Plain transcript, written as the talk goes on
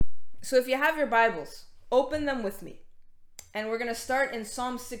So if you have your Bibles, open them with me. And we're going to start in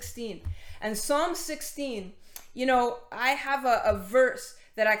Psalm 16. And Psalm 16, I have a verse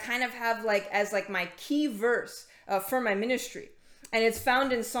that I kind of have as my key verse for my ministry. And it's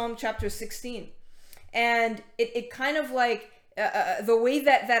found in Psalm chapter 16. And it kind of the way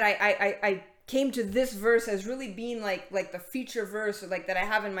that I came to this verse as really being like the feature verse, or that I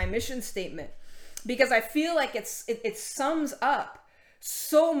have in my mission statement, because I feel like it sums up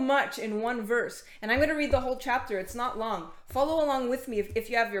so much in one verse. And I'm going to read the whole chapter. It's not long. Follow along with me if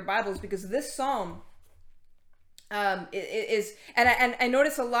you have your Bibles, because this psalm is, and I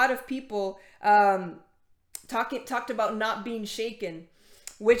notice a lot of people talked about not being shaken,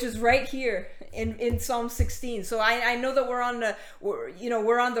 which is right here in Psalm 16. So I know that we're on the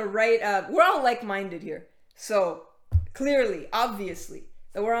right, we're all like-minded here. So clearly, obviously,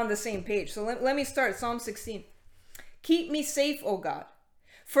 that we're on the same page. So let me start Psalm 16. Keep me safe, O God,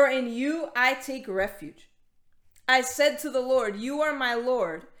 for in you I take refuge. I said to the Lord, you are my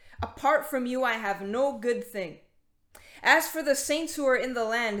Lord. Apart from you I have no good thing. As for the saints who are in the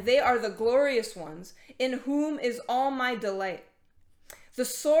land, they are the glorious ones, in whom is all my delight. The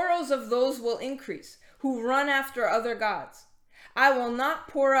sorrows of those will increase, who run after other gods. I will not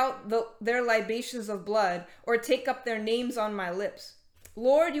pour out their libations of blood, or take up their names on my lips.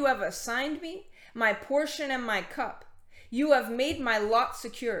 Lord, you have assigned me my portion and my cup. You have made my lot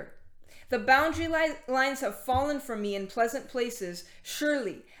secure. The boundary lines have fallen for me in pleasant places.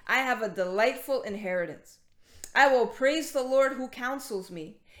 Surely I have a delightful inheritance. I will praise the Lord who counsels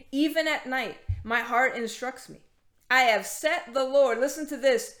me. Even at night, my heart instructs me. I have set the Lord, listen to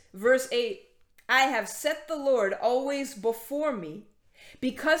this, verse 8. I have set the Lord always before me.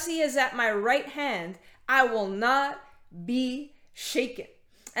 Because he is at my right hand, I will not be shaken.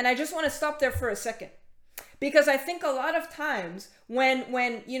 And I just want to stop there for a second. Because I think a lot of times when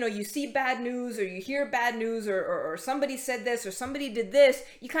you see bad news, or you hear bad news, or somebody said this or somebody did this,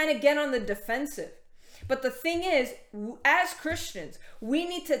 you kind of get on the defensive. But the thing is, as Christians, we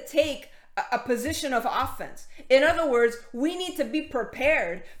need to take a position of offense. In other words, we need to be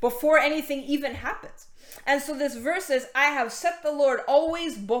prepared before anything even happens. And so this verse says, I have set the Lord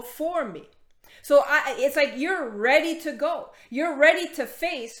always before me. So it's like you're ready to go. You're ready to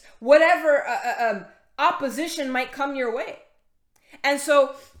face whatever opposition might come your way. And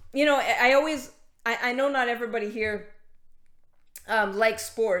so, I know not everybody here likes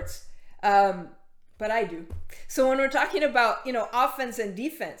sports, but I do. So when we're talking about, offense and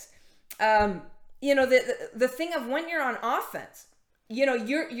defense, the thing of when you're on offense,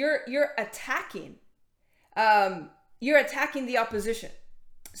 you're attacking, you're attacking the opposition.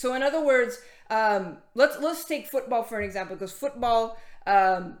 So in other words, let's take football for an example, because football,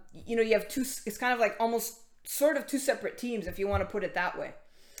 you have it's kind of like almost sort of two separate teams, if you want to put it that way.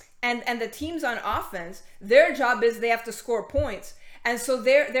 And the teams on offense, their job is they have to score points. And so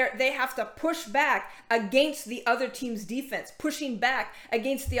they have to push back against the other team's defense, pushing back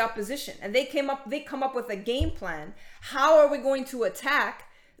against the opposition. And they come up with a game plan. How are we going to attack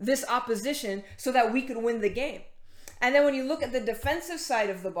this opposition so that we could win the game? And then when you look at the defensive side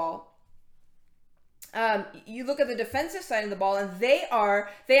of the ball, and they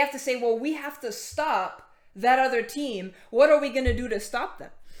have to say, well, we have to stop that other team. What are we going to do to stop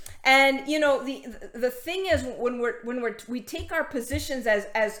them? And the thing is, when we take our positions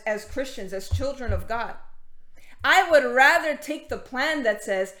as Christians, as children of God, I would rather take the plan that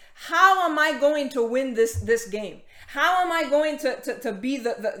says, how am I going to win this game? How am I going to be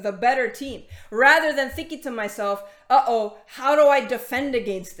the better team? Rather than thinking to myself, how do I defend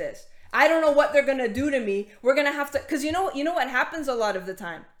against this? I don't know what they're going to do to me. We're going to have to, because you know what happens a lot of the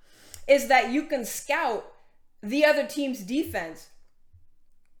time is that you can scout the other team's defense.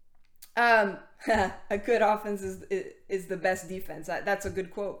 A good offense is the best defense. That's a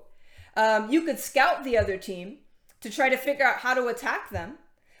good quote. You could scout the other team to try to figure out how to attack them.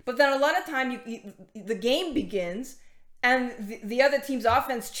 But then a lot of time the game begins and the other team's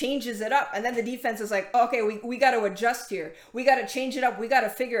offense changes it up. And then the defense is like, okay, we got to adjust here. We got to change it up. We got to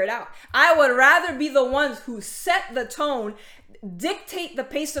figure it out. I would rather be the ones who set the tone, dictate the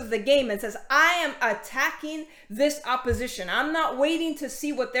pace of the game, and says, I am attacking this opposition. I'm not waiting to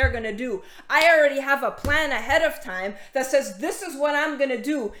see what they're going to do. I already have a plan ahead of time that says, this is what I'm going to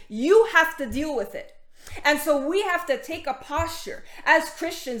do. You have to deal with it. And so we have to take a posture as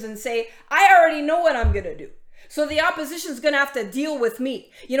Christians and say, I already know what I'm going to do. So the opposition's going to have to deal with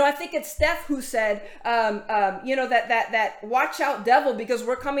me. I think it's Steph who said, that watch out, devil, because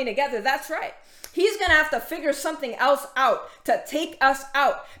we're coming together. That's right. He's going to have to figure something else out to take us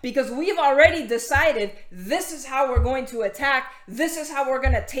out, because we've already decided this is how we're going to attack. This is how we're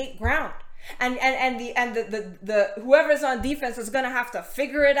going to take ground. And the whoever's on defense is going to have to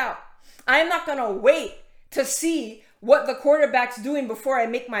figure it out. I'm not going to wait to see what the quarterback's doing before I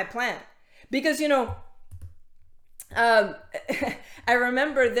make my plan. Because, you know, I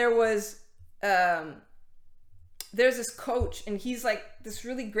remember there's this coach, and he's like this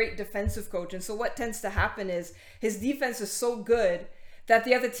really great defensive coach. And so what tends to happen is his defense is so good that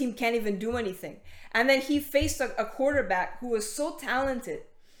the other team can't even do anything. And then he faced a quarterback who was so talented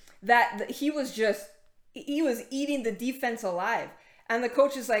that he was eating the defense alive. And the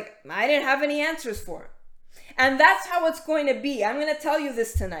coach is like, I didn't have any answers for him. And that's how it's going to be. I'm going to tell you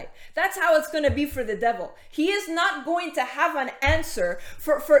this tonight. That's how it's going to be for the devil. He is not going to have an answer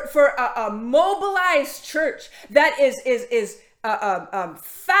for a mobilized church that is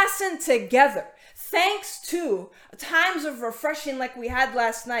fastened together. Thanks to times of refreshing like we had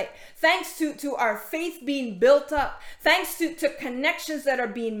last night. Thanks to our faith being built up. Thanks to connections that are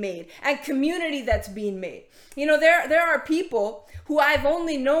being made and community that's being made. You know, there are people who I've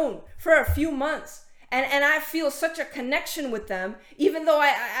only known for a few months. And I feel such a connection with them, even though I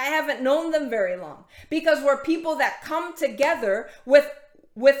haven't known them very long. Because we're people that come together with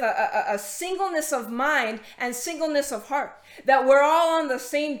a singleness of mind and singleness of heart. That we're all on the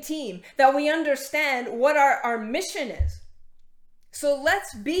same team. That we understand what our mission is. So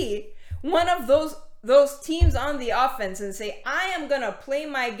let's be one of those teams on the offense and say, I am going to play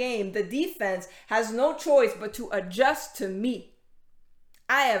my game. The defense has no choice but to adjust to me.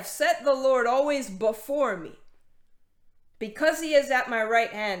 I have set the Lord always before me. Because he is at my right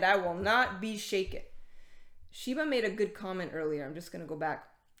hand, I will not be shaken. Sheba made a good comment earlier. I'm just going to go back.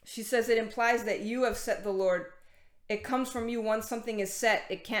 She says it implies that you have set the Lord. It comes from you. Once something is set,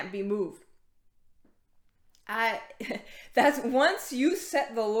 it can't be moved. That's once you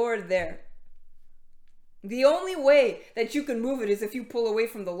set the Lord there. The only way that you can move it is if you pull away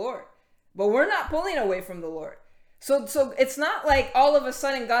from the Lord. But we're not pulling away from the Lord. So it's not like all of a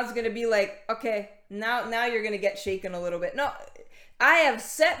sudden God's going to be like, okay, now you're going to get shaken a little bit. No, I have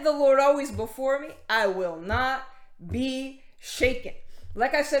set the Lord always before me. I will not be shaken.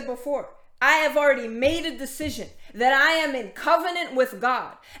 Like I said before, I have already made a decision that I am in covenant with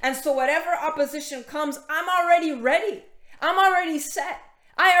God. And so whatever opposition comes, I'm already ready. I'm already set.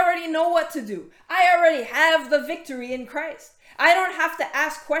 I already know what to do. I already have the victory in Christ. I don't have to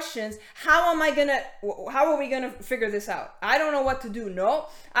ask questions. How are we going to figure this out? I don't know what to do. No,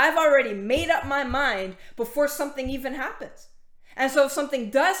 I've already made up my mind before something even happens. And so if something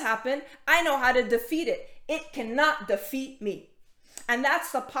does happen, I know how to defeat it. It cannot defeat me. And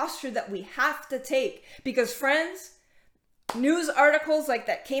that's the posture that we have to take. Because friends, news articles like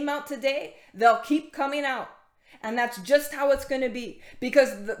that came out today, they'll keep coming out. And that's just how it's going to be.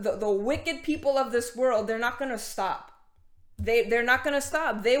 Because the wicked people of this world, they're not going to stop. They're not going to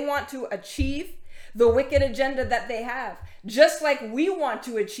stop. They want to achieve the wicked agenda that they have, just like we want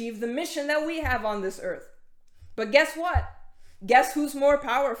to achieve the mission that we have on this earth. But guess what? Guess who's more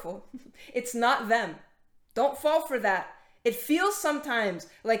powerful? It's not them. Don't fall for that. It feels sometimes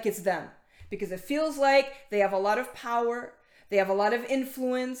like it's them, because it feels like they have a lot of power, they have a lot of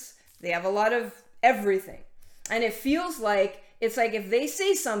influence, they have a lot of everything. And it feels like it's like if they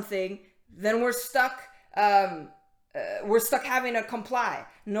say something, then we're stuck having to comply.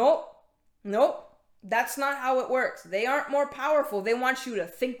 Nope. That's not how it works. They aren't more powerful. They want you to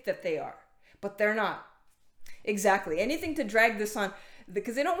think that they are, but they're not. Exactly. Anything to drag this on,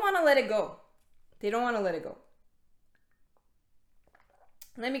 because they don't want to let it go. They don't want to let it go.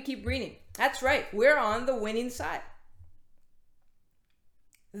 Let me keep reading. That's right. We're on the winning side.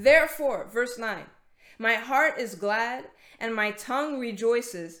 Therefore, verse 9, my heart is glad and my tongue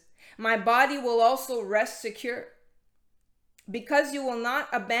rejoices. My body will also rest secure. Because you will not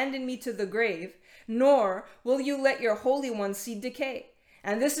abandon me to the grave, nor will you let your Holy One see decay.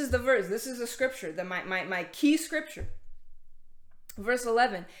 And this is the verse. This is the scripture, my key scripture. Verse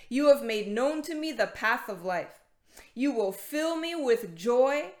 11, you have made known to me the path of life. You will fill me with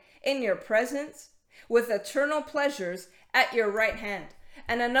joy in your presence, with eternal pleasures at your right hand.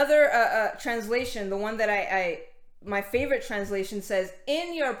 And another translation, the one that my favorite translation says,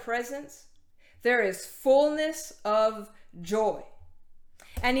 in your presence, there is fullness of joy.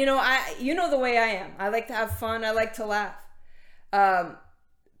 And you know the way I am. I like to have fun. I like to laugh.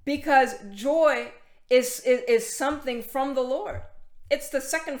 Because joy is something from the Lord. It's the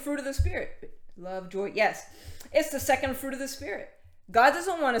second fruit of the Spirit. Love, joy. Yes. It's the second fruit of the Spirit. God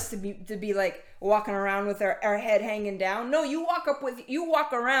doesn't want us to be like walking around with our head hanging down. No, you walk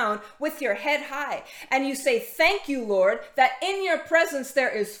around with your head high and you say, thank you, Lord, that in your presence there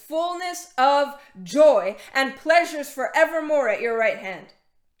is fullness of joy and pleasures forevermore at your right hand.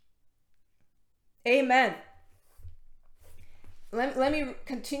 Amen. Let me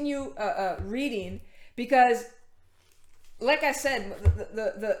continue reading, because like I said,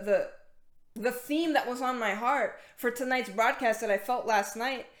 the theme that was on my heart for tonight's broadcast that I felt last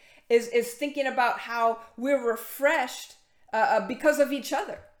night is thinking about how we're refreshed because of each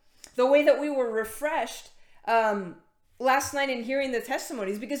other. The way that we were refreshed last night in hearing the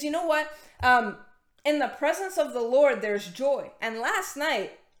testimonies, because you know what? In the presence of the Lord, there's joy. And last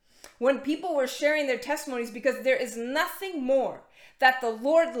night, when people were sharing their testimonies, because there is nothing more that the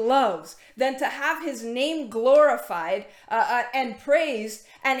Lord loves than to have his name glorified and praised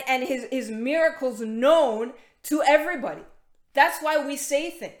and his miracles known to everybody. That's why we say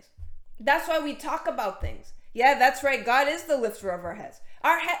things. That's why we talk about things. Yeah, that's right. God is the lifter of our heads.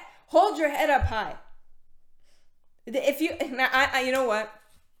 Hold your head up high. If you, you know what?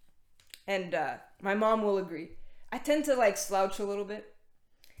 And my mom will agree. I tend to like slouch a little bit.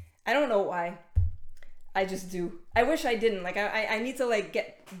 I don't know why. I just do. I wish I didn't. Like I need to like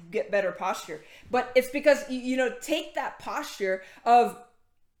get better posture. But it's because take that posture of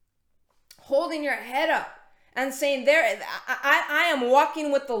holding your head up and saying, there, I am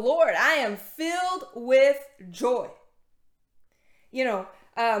walking with the Lord. I am filled with joy.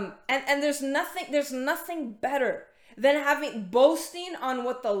 And there's nothing better than boasting on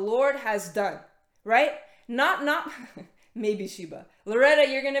what the Lord has done, right? Not maybe Sheba. Loretta,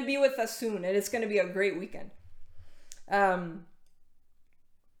 you're going to be with us soon, and it's going to be a great weekend.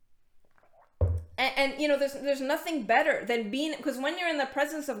 There's nothing better than being, because when you're in the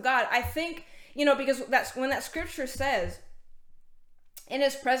presence of God, I think, because that's when that scripture says, in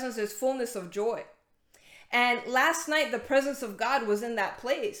his presence is fullness of joy. And last night, the presence of God was in that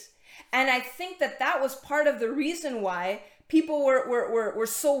place. And I think that was part of the reason why people were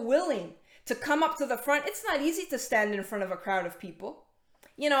so willing to come up to the front. It's not easy to stand in front of a crowd of people.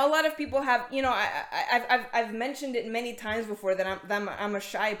 A lot of people have, I've mentioned it many times before that I'm a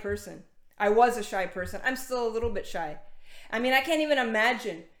shy person. I was a shy person. I'm still a little bit shy. I mean, I can't even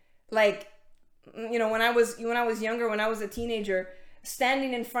imagine, like, when I was younger, when I was a teenager,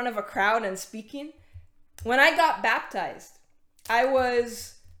 standing in front of a crowd and speaking. When I got baptized, I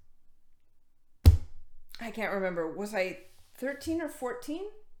can't remember, was I 13 or 14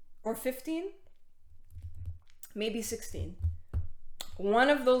 or 15? Maybe 16. One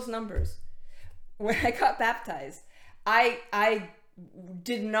of those numbers. When I got baptized, I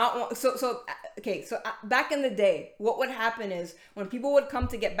did not want, so back in the day, what would happen is when people would come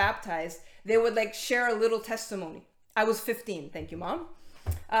to get baptized, they would like share a little testimony. I was 15, thank you, Mom.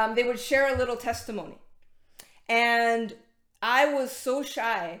 They would share a little testimony. And I was so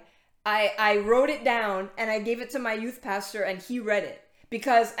shy, I wrote it down and I gave it to my youth pastor and he read it.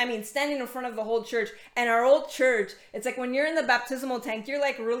 Because, I mean, standing in front of the whole church, and our old church, it's like when you're in the baptismal tank, you're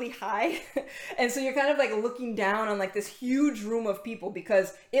like really high. And so you're kind of like looking down on like this huge room of people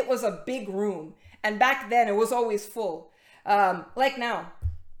because it was a big room. And back then it was always full. Like now,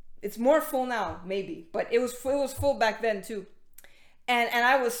 it's more full now, maybe, but it was full back then too. And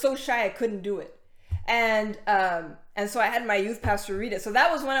I was so shy I couldn't do it. And so I had my youth pastor read it. So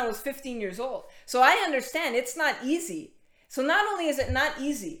that was when I was 15 years old. So I understand it's not easy. So not only is it not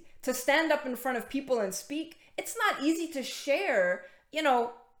easy to stand up in front of people and speak, it's not easy to share,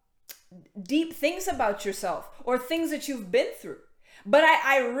 deep things about yourself or things that you've been through. But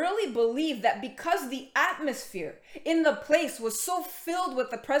I really believe that because the atmosphere in the place was so filled with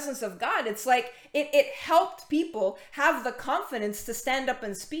the presence of God, it's like it helped people have the confidence to stand up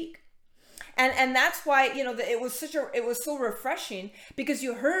and speak. And that's why, it was so refreshing, because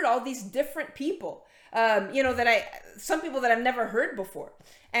you heard all these different people, some people that I've never heard before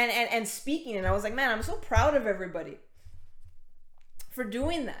and speaking. And I was like, man, I'm so proud of everybody for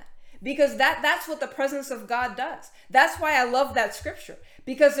doing that, because that's what the presence of God does. That's why I love that scripture,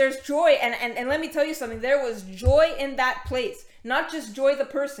 because there's joy. And let me tell you something, there was joy in that place, not just joy, the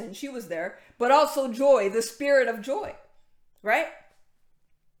person, she was there, but also joy, the spirit of joy. Right.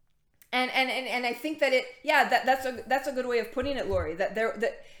 And I think that that's a good way of putting it, Lori,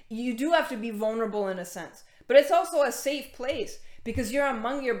 that you do have to be vulnerable in a sense, but it's also a safe place because you're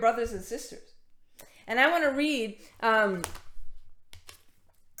among your brothers and sisters. And I want to read a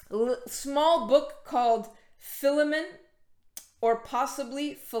small book called Philemon, or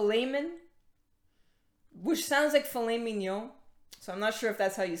possibly Philemon, which sounds like filet mignon. So I'm not sure if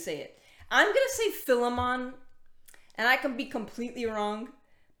that's how you say it. I'm going to say Philemon. And I can be completely wrong,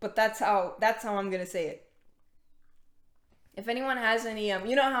 but that's how I'm going to say it. If anyone has any,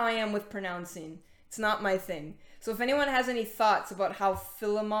 you know how I am with pronouncing. It's not my thing. So if anyone has any thoughts about how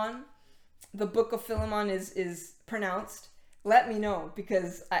Philemon, the book of Philemon is pronounced, let me know,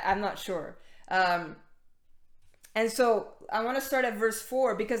 because I'm not sure. And so I want to start at verse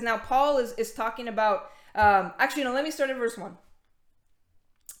 4, because now Paul is talking about, actually, no, let me start at verse 1.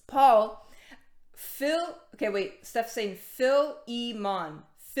 Paul, Steph's saying Philemon.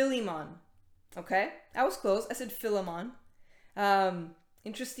 Okay, I was close. I said Philemon.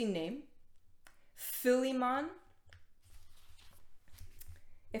 Interesting name. Philemon.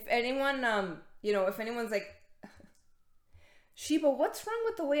 If anyone, if anyone's like, Sheba, what's wrong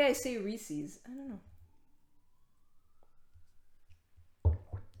with the way I say Reese's? I don't know.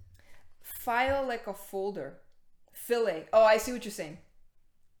 File like a folder. Fillet. Oh, I see what you're saying.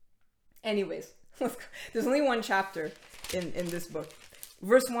 Anyways, there's only one chapter in this book.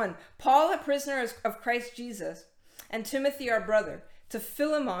 Verse 1. Paul, a prisoner of Christ Jesus, and Timothy, our brother, to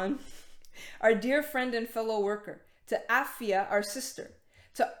Philemon, our dear friend and fellow worker, to Apphia, our sister,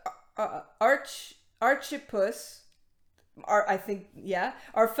 to Archippus,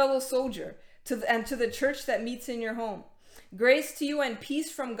 our fellow soldier, and to the church that meets in your home. Grace to you and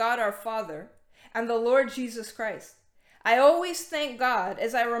peace from God our Father and the Lord Jesus Christ. I always thank God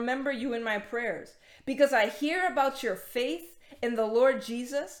as I remember you in my prayers, because I hear about your faith in the Lord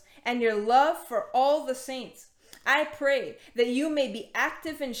Jesus and your love for all the saints. I pray that you may be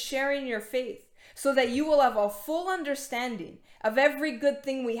active in sharing your faith, so that you will have a full understanding of every good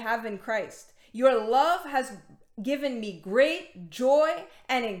thing we have in Christ. Your love has given me great joy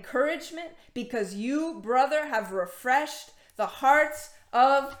and encouragement, because you, brother, have refreshed the hearts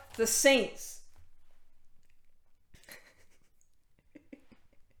of the saints.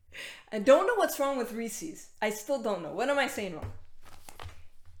 I don't know what's wrong with Reese's. I still don't know. What am I saying wrong?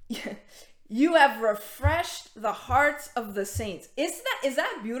 You have refreshed the hearts of the saints. Is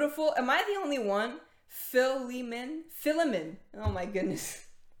that beautiful? Am I the only one? Philemon? Oh my goodness.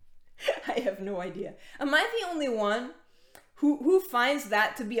 I have no idea. Am I the only one who finds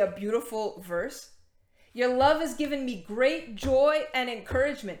that to be a beautiful verse? Your love has given me great joy and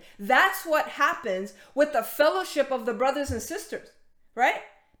encouragement. That's what happens with the fellowship of the brothers and sisters, right?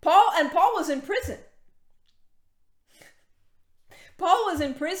 Paul was in prison. Paul was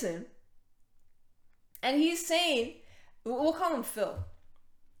in prison, and he's saying, we'll call him Phil.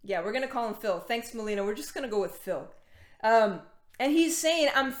 Yeah, we're going to call him Phil. Thanks, Melina. We're just going to go with Phil. And he's saying,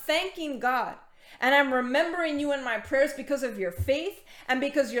 I'm thanking God, and I'm remembering you in my prayers because of your faith and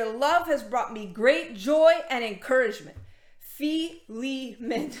because your love has brought me great joy and encouragement.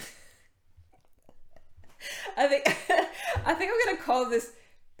 Philemon. I think I'm going to call this,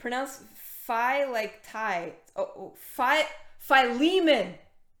 pronounce phi like Thai. Philemon.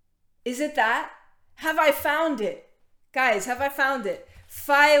 Is it that? Have I found it? Guys, have I found it?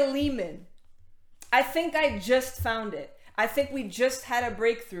 Philemon. I think I just found it. I think we just had a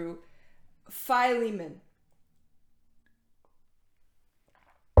breakthrough. Philemon.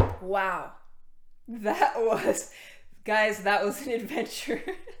 Wow. That was an adventure.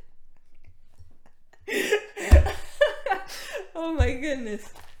 Oh my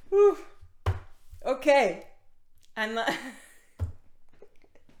goodness. Whew. Okay. I'm not...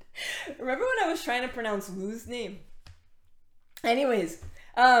 Remember when I was trying to pronounce Lou's name? Anyways,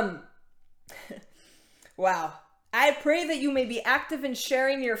 wow. I pray that you may be active in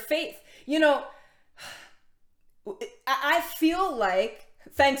sharing your faith. You know, I feel like,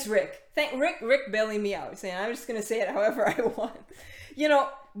 thanks Rick. Rick bailing me out, saying I'm just going to say it however I want. You know,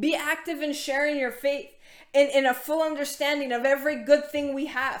 be active in sharing your faith. In a full understanding of every good thing we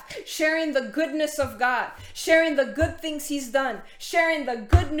have, sharing the goodness of God, sharing the good things he's done, sharing the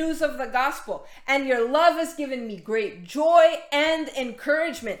good news of the gospel. And your love has given me great joy and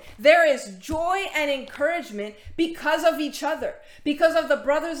encouragement. There is joy and encouragement because of each other, because of the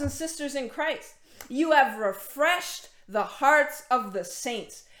brothers and sisters in Christ. You have refreshed the hearts of the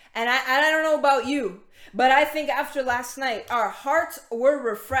saints. And I don't know about you, but I think after last night, our hearts were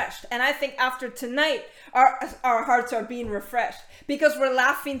refreshed. And I think after tonight, our hearts are being refreshed because we're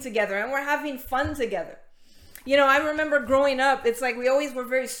laughing together and we're having fun together. You know, I remember growing up, it's like we always were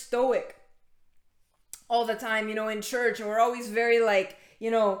very stoic all the time, you know, in church. And we're always very like,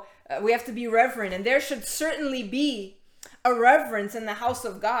 you know, we have to be reverent. And there should certainly be a reverence in the house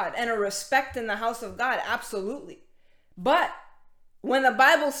of God and a respect in the house of God. Absolutely. But when the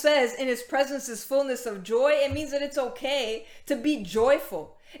Bible says in his presence is fullness of joy, it means that it's okay to be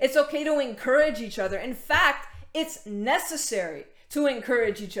joyful. It's okay to encourage each other. In fact, it's necessary to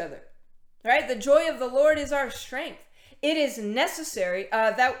encourage each other. right? The joy of the Lord is our strength. It is necessary.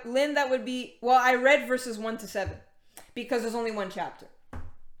 That would be, well, I read verses 1 to 7 because there's only one chapter.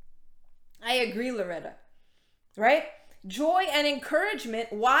 I agree, Loretta, right? Joy and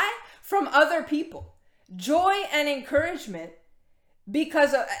encouragement. Why? From other people. Joy and encouragement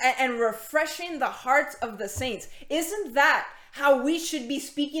because of, and refreshing the hearts of the saints. Isn't that how we should be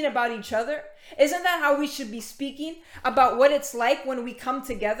speaking about each other? Isn't that how we should be speaking about what it's like when we come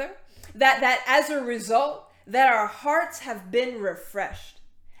together? That as a result, that our hearts have been refreshed.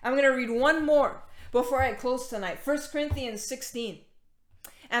 I'm going to read one more before I close tonight. 1 Corinthians 16.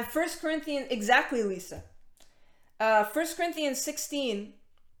 And 1 Corinthians, exactly, Lisa. 1 Corinthians 16,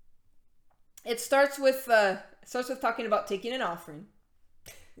 it starts with talking about taking an offering.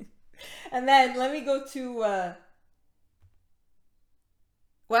 And then let me go to, well,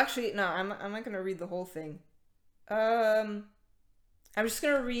 actually, no, I'm not going to read the whole thing. I'm just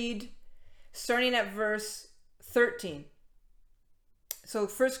going to read starting at verse 13. So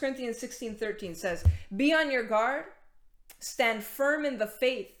 1 Corinthians 16:13 says, "Be on your guard, stand firm in the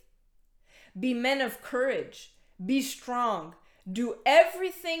faith, be men of courage, be strong, do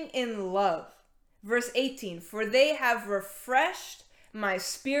everything in love." Verse 18, "For they have refreshed my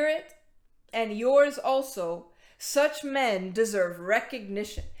spirit and yours also. Such men deserve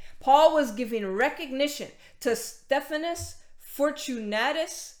recognition." Paul was giving recognition to Stephanas,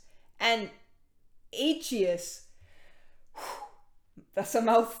 Fortunatus, and Aegeus. That's a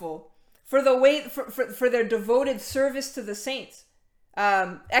mouthful. For the way for their devoted service to the saints.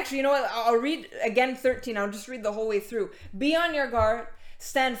 Actually, you know what? I'll read again 13. I'll just read the whole way through. "Be on your guard,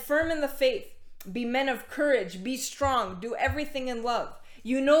 stand firm in the faith, be men of courage, be strong, do everything in love.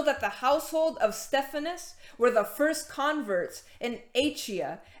 You know that the household of Stephanas were the first converts in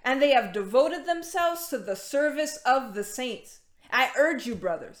Achaia, and they have devoted themselves to the service of the saints. I urge you,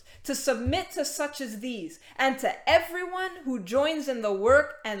 brothers, to submit to such as these, and to everyone who joins in the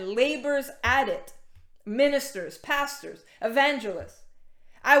work and labors at it, ministers, pastors, evangelists.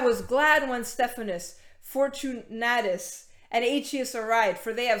 I was glad when Stephanas, Fortunatus, and Aegeus arrived,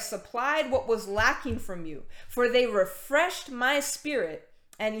 for they have supplied what was lacking from you, for they refreshed my spirit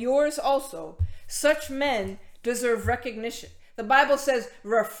and yours also. Such men deserve recognition." The Bible says,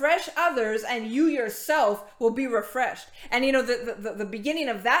 refresh others and you yourself will be refreshed. And you know, the beginning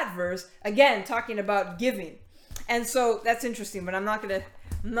of that verse, again, talking about giving. And so that's interesting, but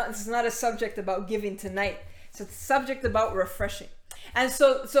it's not a subject about giving tonight. It's a subject about refreshing. And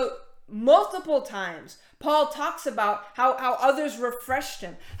so multiple times, Paul talks about how others refreshed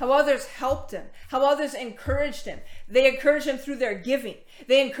him, how others helped him, how others encouraged him. They encouraged him through their giving.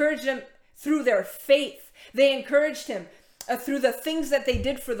 They encouraged him through their faith. They encouraged him through the things that they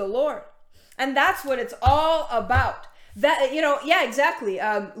did for the Lord. And that's what it's all about. That, you know, yeah, exactly.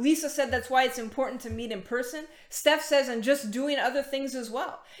 Lisa said that's why it's important to meet in person. Steph says, and just doing other things as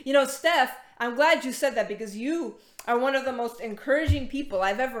well. You know, Steph, I'm glad you said that because you are one of the most encouraging people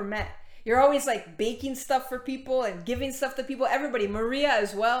I've ever met. You're always like baking stuff for people and giving stuff to people. Everybody, Maria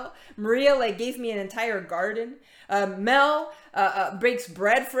as well. Maria like gave me an entire garden. Mel breaks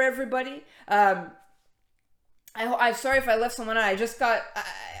bread for everybody. I'm sorry if I left someone out.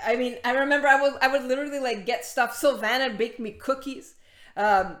 I remember I would literally like get stuff. Sylvana baked me cookies.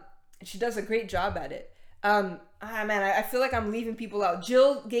 She does a great job at it. I feel like I'm leaving people out.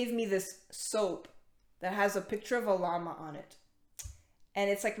 Jill gave me this soap that has a picture of a llama on it. And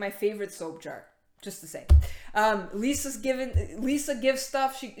it's like my favorite soap jar, just to say. Lisa gives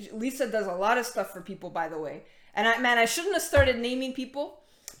stuff. Lisa does a lot of stuff for people, by the way. And I shouldn't have started naming people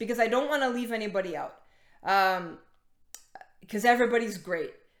because I don't want to leave anybody out. Because everybody's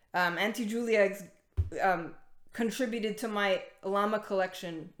great. Auntie Julia contributed to my llama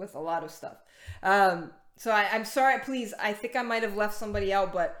collection with a lot of stuff. So I'm sorry, please. I think I might have left somebody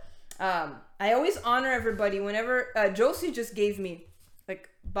out, but I always honor everybody. Whenever Josie just gave me like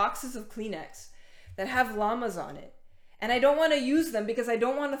boxes of Kleenex that have llamas on it, and I don't want to use them because I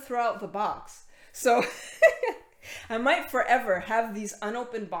don't want to throw out the box. So I might forever have these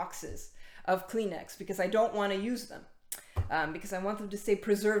unopened boxes of Kleenex because I don't want to use them because I want them to stay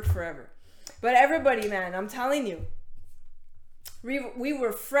preserved forever. But everybody, man, I'm telling you, we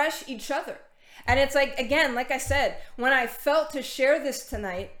refresh each other. And it's like, again, like I said, when I felt to share this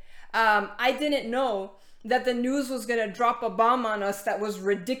tonight, I didn't know that the news was going to drop a bomb on us that was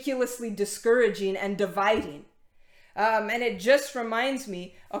ridiculously discouraging and dividing. And it just reminds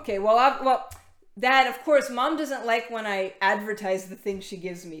me, okay, Dad, of course, Mom doesn't like when I advertise the things she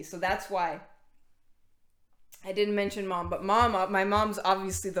gives me. So that's why I didn't mention Mom. But my mom's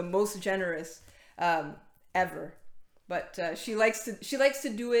obviously the most generous ever. But she likes to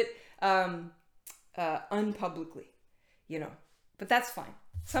do it unpublicly, but that's fine.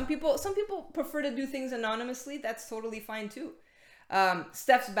 Some people prefer to do things anonymously. That's totally fine too.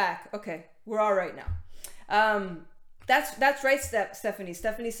 Steph's back. Okay, we're all right now. That's right, Stephanie.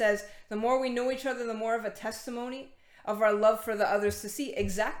 Stephanie says, the more we know each other, the more of a testimony of our love for the others to see.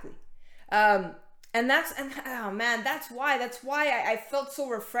 Exactly. And that's why I felt so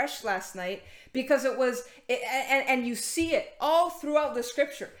refreshed last night, because and you see it all throughout the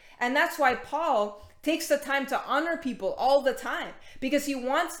scripture. And that's why Paul takes the time to honor people all the time, because he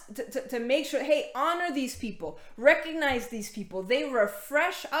wants to make sure, hey, honor these people, recognize these people. They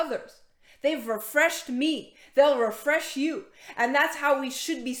refresh others. They've refreshed me. They'll refresh you. And that's how we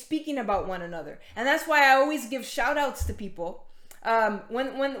should be speaking about one another. And that's why I always give shout outs to people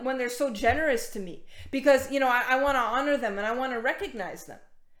when they're so generous to me, because, I want to honor them and I want to recognize them.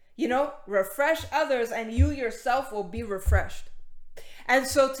 Refresh others and you yourself will be refreshed. And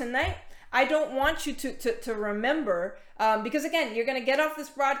so tonight, I don't want you to remember, because again, you're going to get off this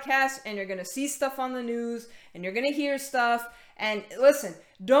broadcast and you're going to see stuff on the news and you're going to hear stuff. And listen,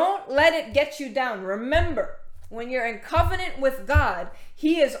 don't let it get you down. Remember, when you're in covenant with God,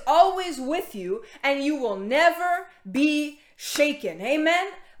 He is always with you and you will never be shaken.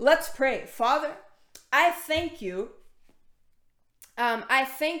 Amen. Let's pray. Father, I thank you. I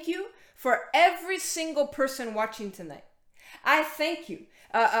thank you for every single person watching tonight. I thank you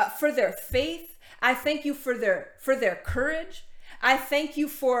for their faith. I thank you for their courage. I thank you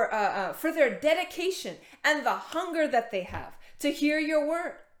for their dedication and the hunger that they have to hear your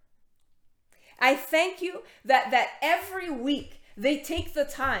word. I thank you that every week they take the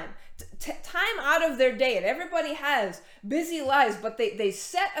time out of their day, and everybody has busy lives, but they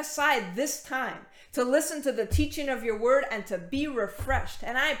set aside this time to listen to the teaching of your word and to be refreshed.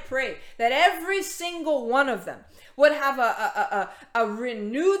 And I pray that every single one of them would have a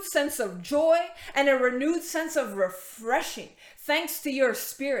renewed sense of joy and a renewed sense of refreshing, thanks to your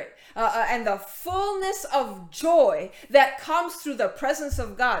spirit, and the fullness of joy that comes through the presence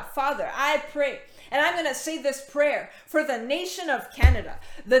of God. Father, I pray, and I'm going to say this prayer for the nation of Canada.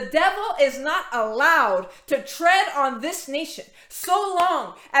 The devil is not allowed to tread on this nation so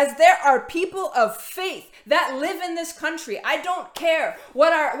long as there are people of faith that live in this country. I don't care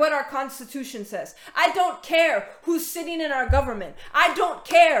what our Constitution says. I don't care who's sitting in our government. I don't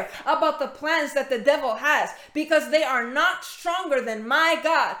care about the plans that the devil has, because they are not stronger than my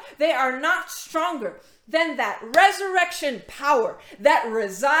God. They are not stronger than that resurrection power that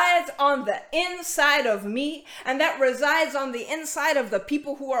resides on the inside of me and that resides on the inside of the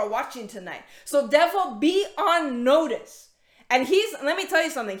people who are watching tonight. So devil, be on notice. And let me tell you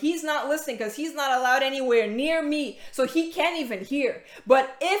something, he's not listening because he's not allowed anywhere near me, so he can't even hear.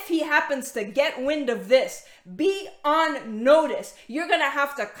 But if he happens to get wind of this, be on notice. You're going to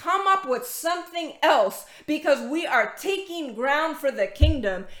have to come up with something else, because we are taking ground for the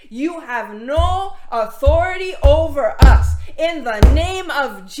kingdom. You have no authority over us. In the name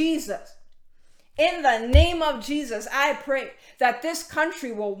of Jesus. In the name of Jesus, I pray that this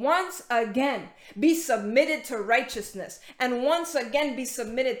country will once again be submitted to righteousness and once again be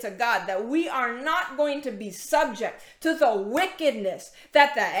submitted to God, that we are not going to be subject to the wickedness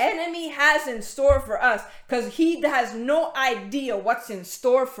that the enemy has in store for us, because he has no idea what's in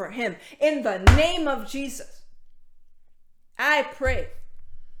store for him. In the name of Jesus, I pray.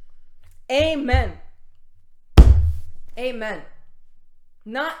 Amen. Amen.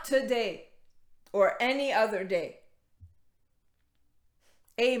 Not today or any other day.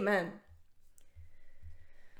 Amen.